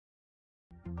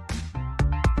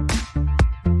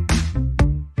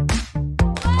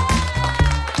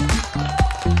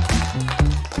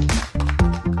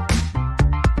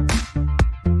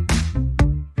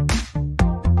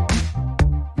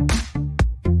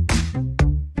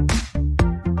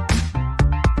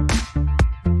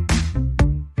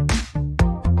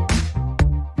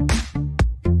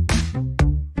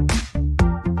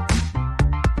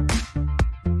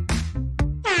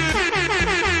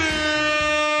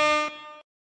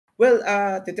Well,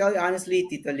 to tell you honestly,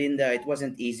 Tita Linda, it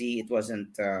wasn't easy. It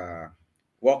wasn't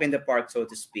walk in the park, so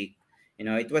to speak.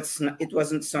 It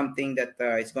wasn't something that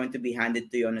is going to be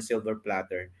handed to you on a silver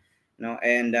platter.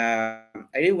 And I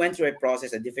really went through a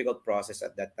process, a difficult process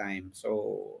at that time.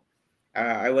 So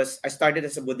I started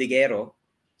as a bodeguero,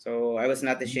 so I was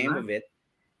not ashamed Mhm. of it.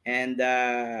 And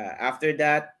after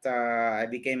that, I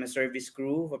became a service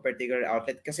crew of a particular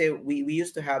outlet. Because we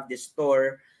used to have this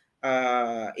store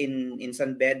in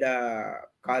San Beda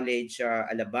College,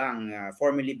 Alabang,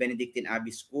 formerly Benedictine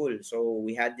Abbey School. So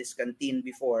we had this canteen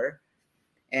before.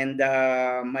 And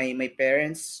my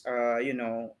parents,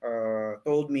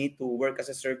 told me to work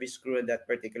as a service crew at that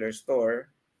particular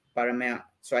store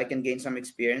so I can gain some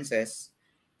experiences,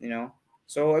 you know.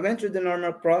 So I went through the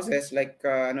normal process like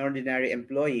an ordinary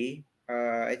employee.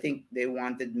 I think they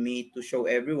wanted me to show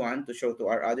everyone, to show to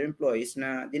our other employees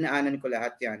na dinaanan ko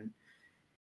lahat yan.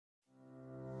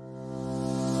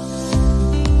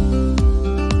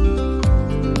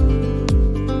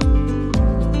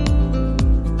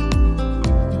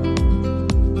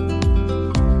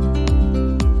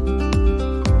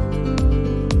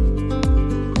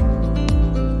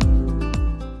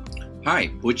 Hi,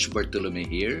 Butch Bartolome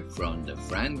here from the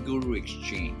Fran Guru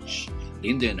Exchange.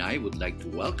 Linda and I would like to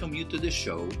welcome you to the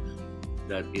show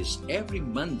that is every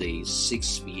Monday,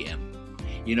 6 p.m.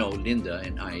 You know, Linda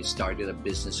and I started a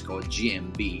business called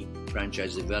GMB,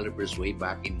 Franchise Developers, way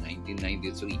back in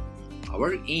 1993.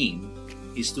 Our aim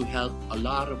is to help a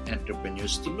lot of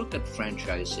entrepreneurs to look at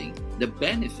franchising, the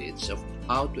benefits of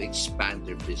how to expand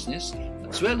their business,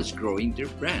 as well as growing their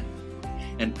brand.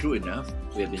 And true enough,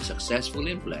 we have been successful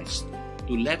and blessed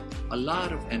to let a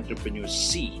lot of entrepreneurs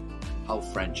see how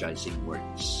franchising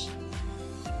works.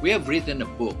 We have written a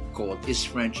book called Is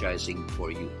Franchising for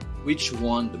You, which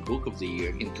won the Book of the Year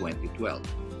in 2012,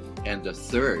 and the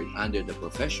third under the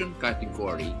profession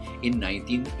category in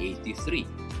 1983.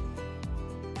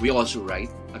 We also write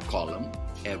a column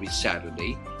every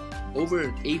Saturday over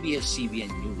at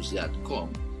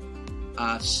abscbnnews.com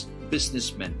as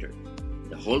Business Mentor.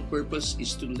 The whole purpose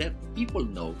is to let people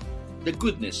know the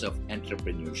goodness of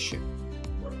entrepreneurship.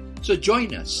 So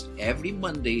join us every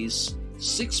Mondays,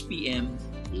 6 p.m.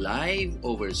 live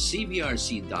over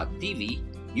cbrc.tv,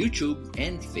 YouTube,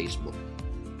 and Facebook.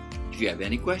 If you have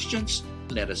any questions,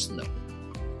 let us know.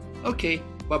 Okay,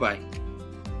 bye-bye.